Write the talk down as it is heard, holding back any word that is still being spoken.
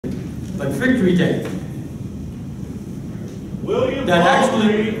but Victory Day. William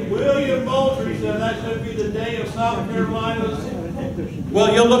Moultrie said that should be the day of South Carolina's.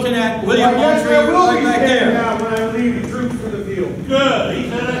 Well, you're looking at William Moultrie right back there. Now when I leave the troops for the field. Good. He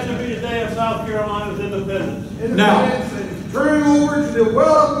said that should be the day of South Carolina's independence. Now, and turning over to the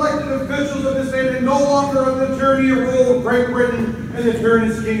well-elected officials of the state and no longer under the tyranny of rule of Great Britain and the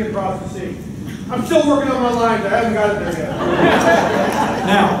tyrannous king across the sea. I'm still working on my lines. I haven't got it there yet.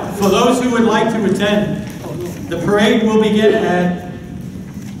 Now, for those who would like to attend, the parade will begin at,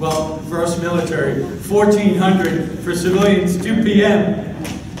 well, first military, 1400, for civilians, 2 p.m.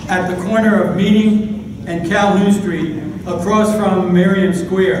 at the corner of Meeting and Calhoun Street, across from Marion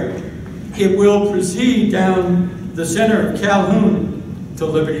Square. It will proceed down the center of Calhoun to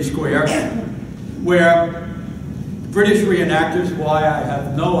Liberty Square, where British reenactors, why I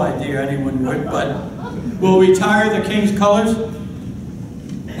have no idea anyone would, but will retire the King's colors,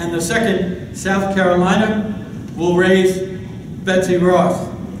 and the 2nd South Carolina will raise Betsy Ross,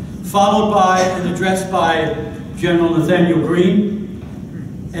 followed by an address by General Nathaniel Greene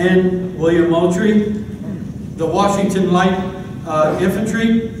and William Moultrie. The Washington Light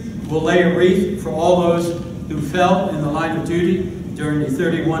Infantry will lay a wreath for all those who fell in the line of duty during the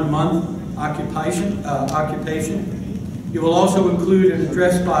 31-month occupation. It will also include an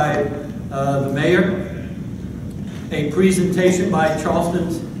address by the mayor, a presentation by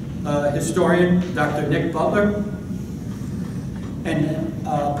Charleston's historian, Dr. Nick Butler, and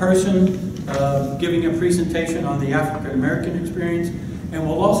a person giving a presentation on the African American experience. And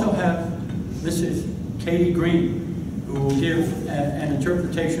we'll also have Mrs. Katie Green, who will give an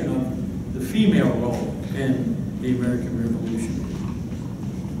interpretation of the female role in the American Revolution.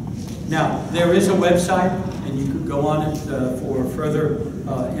 Now, there is a website, and you could go on it for further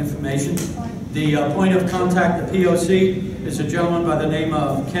information. The point of contact, the POC, is a gentleman by the name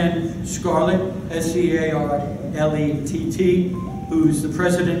of Ken Scarlett, S-C-A-R-L-E-T-T, who's the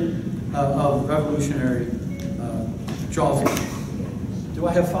president of Revolutionary Charleston. Do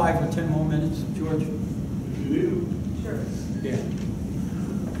I have 5 or 10 more minutes, George? You do. Sure. Yeah.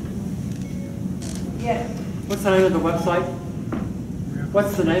 Yes. What's the name of the website?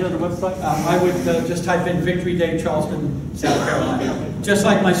 What's the name of the website? I would just type in Victory Day, Charleston, South Carolina. Just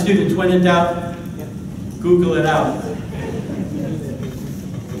like my students, when in doubt, Google it out.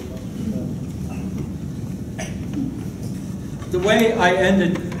 The way I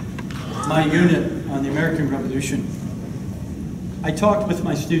ended my unit on the American Revolution, I talked with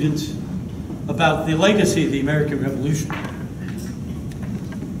my students about the legacy of the American Revolution.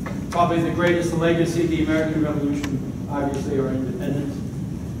 Probably the greatest legacy of the American Revolution, obviously, our independence.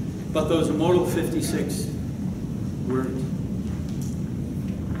 But those immortal 56 words,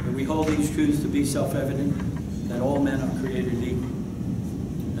 that we hold these truths to be self-evident, that all men are created equal,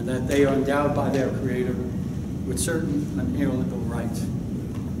 and that they are endowed by their Creator with certain unalienable rights,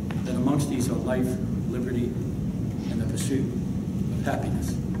 that amongst these are life, liberty, and the pursuit of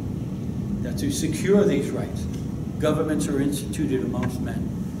happiness. That to secure these rights, governments are instituted amongst men,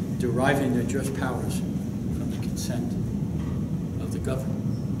 deriving their just powers from the consent of the governed.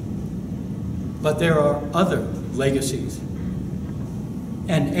 But there are other legacies,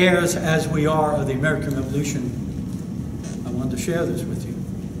 and heirs as we are of the American Revolution. I wanted to share this with you.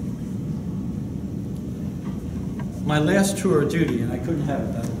 My last tour of duty, and I couldn't have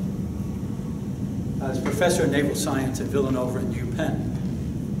it better, I was professor of naval science at Villanova and UPenn.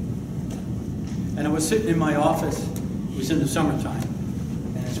 And I was sitting in my office, it was in the summertime,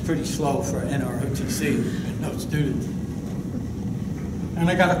 and it's pretty slow for NROTC, with no students. And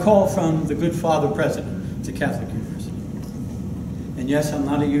I got a call from the good father president. It's a Catholic university. And yes, I'm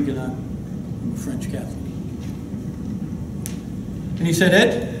not a Huguenot, I'm a French Catholic. And he said,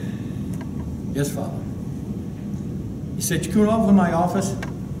 Ed? Yes, Father. He said, you come over to my office?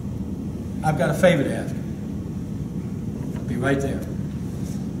 I've got a favor to ask. I'll be right there.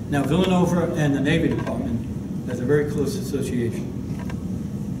 Now, Villanova and the Navy Department has a very close association,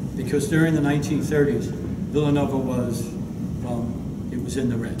 because during the 1930s, Villanova was, well, it was in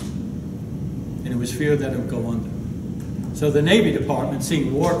the red, and it was feared that it would go under. So the Navy Department,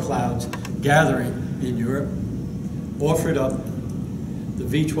 seeing war clouds gathering in Europe, offered up the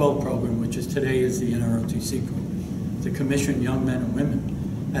V-12 program, which is today is the NROTC program, to commission young men and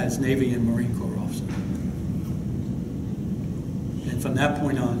women as Navy and Marine Corps officers. And from that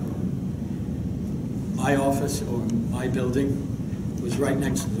point on, my office, or my building, was right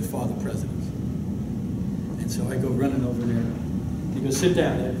next to the father president's. And so I go running over there. He goes, sit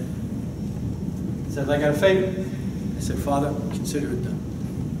down, Ed. He says, I got a favor. I said, Father, consider it done.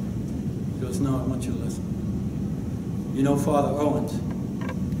 He goes, no, I want you to listen. You know Father Owens,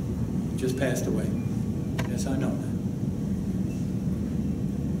 just passed away. Yes, I know that.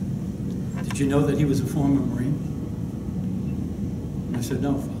 Did you know that he was a former Marine? And I said,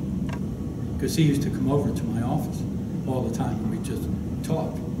 no, Father. Because he used to come over to my office all the time and we just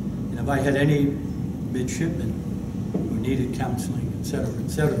talked. And if I had any midshipmen who needed counseling, etc.,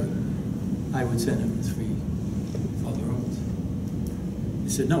 I would send him to see Father Owens. He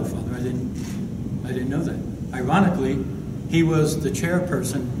said, no, Father, I didn't know that. Ironically, he was the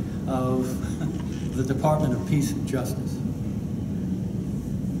chairperson of the Department of Peace and Justice.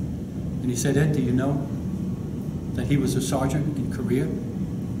 And he said, Ed, do you know that he was a sergeant in Korea,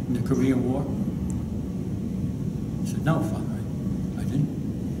 in the Korean War? I said, no, Father, I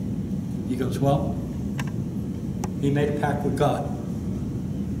didn't. He goes, well, he made a pact with God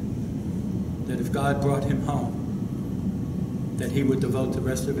that if God brought him home, that he would devote the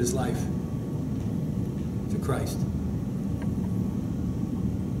rest of his life to Christ.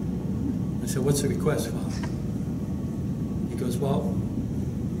 I said, what's the request, Father? He goes, well,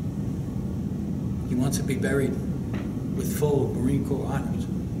 he wants to be buried with full Marine Corps honors.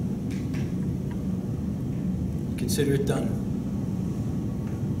 Consider it done.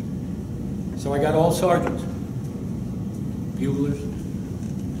 So I got all sergeants, buglers,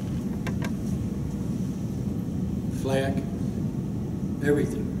 flag,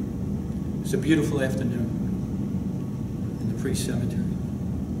 everything. It was a beautiful afternoon in the Priest Cemetery.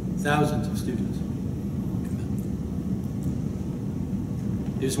 Thousands of students.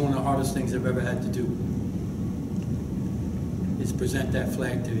 It was one of the hardest things I've ever had to do, is present that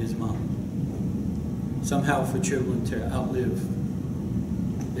flag to his mom. Somehow for children to outlive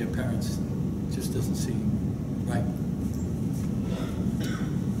their parents just doesn't seem right.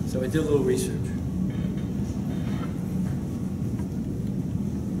 So I did a little research.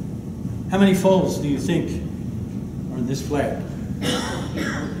 How many folds do you think are in this flag?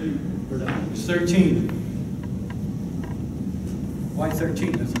 It's 13. Why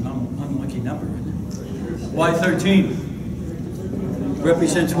 13? That's an unlucky number, isn't it? Why 13?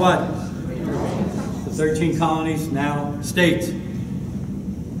 Represents what? The 13 colonies, now states.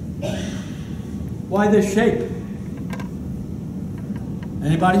 Why this shape?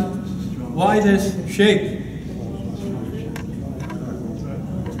 Anybody? Why this shape?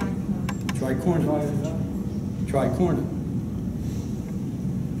 Tricorner. Tricorner.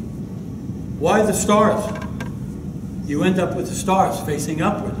 Why the stars? You end up with the stars facing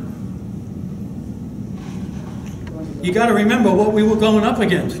upward. You got to remember what we were going up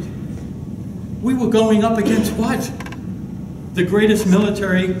against. We were going up against what? The greatest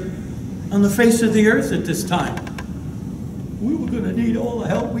military on the face of the earth at this time. We were going to need all the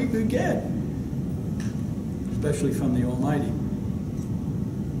help we could get, especially from the Almighty.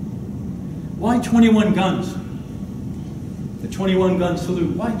 Why 21 guns? The 21 gun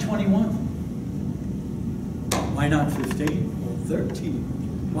salute. Why 21? Why not 15 or 13?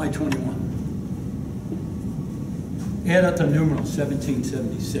 Why 21? Add up the numeral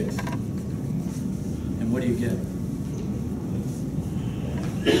 1776. And what do you get?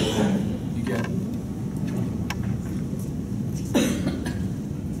 You get 21.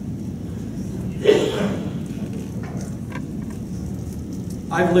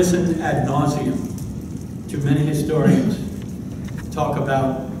 I've listened ad nauseum to many historians talk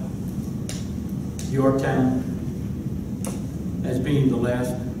about Yorktown as being the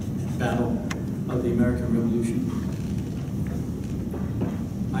last battle of the American Revolution.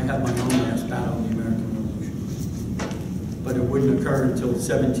 I had my own last battle in the American Revolution, but it wouldn't occur until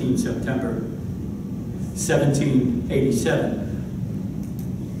 17 September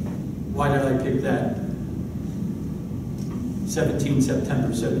 1787. Why did I pick that? 17 September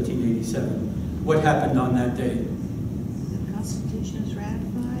 1787. What happened on that day? The Constitution was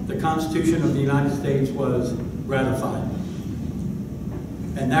ratified. The Constitution of the United States was ratified.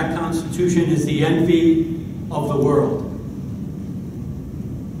 And that Constitution is the envy of the world.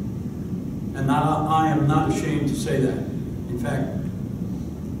 And I am not ashamed to say that. In fact,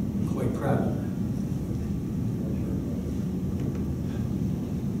 I'm quite proud of it.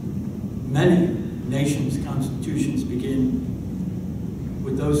 Many nations' constitutions begin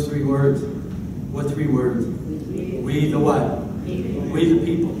with those three words. What three words? We the what? We the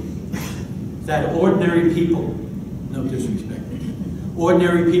people. That ordinary people, no disrespect,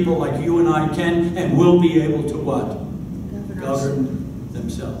 ordinary people like you and I can and will be able to what? Govern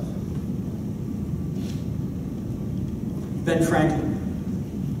themselves. Ben Franklin.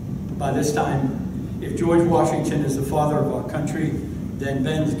 By this time, if George Washington is the father of our country, then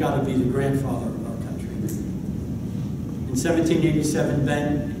Ben's got to be the grandfather of our country. In 1787,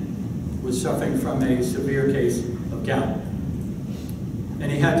 Ben was suffering from a severe case of gout.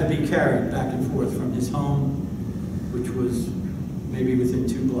 And he had to be carried back and forth from his home, which was maybe within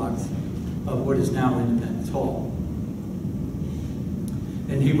 2 blocks of what is now Independence Hall.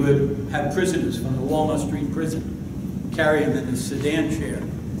 And he would have prisoners from the Walnut Street prison carry him in a sedan chair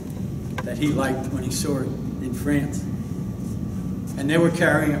that he liked when he saw it in France. And they were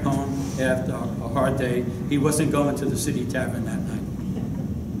carrying him home after a hard day. He wasn't going to the city tavern that night.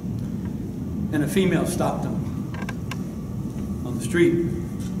 And a female stopped him on the street.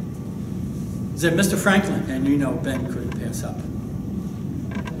 Said, "Mr. Franklin," and you know Ben couldn't pass up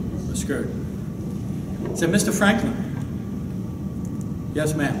a skirt. Said, "Mr. Franklin."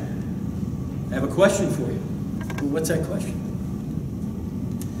 "Yes, ma'am. I have a question for you." "Well, what's that question?"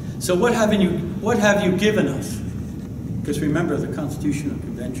 "So what have you given us?" Because remember, the Constitutional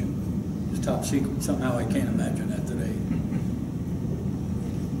Convention is top secret. Somehow I can't imagine that today.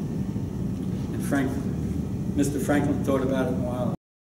 And Mr. Franklin thought about it a while.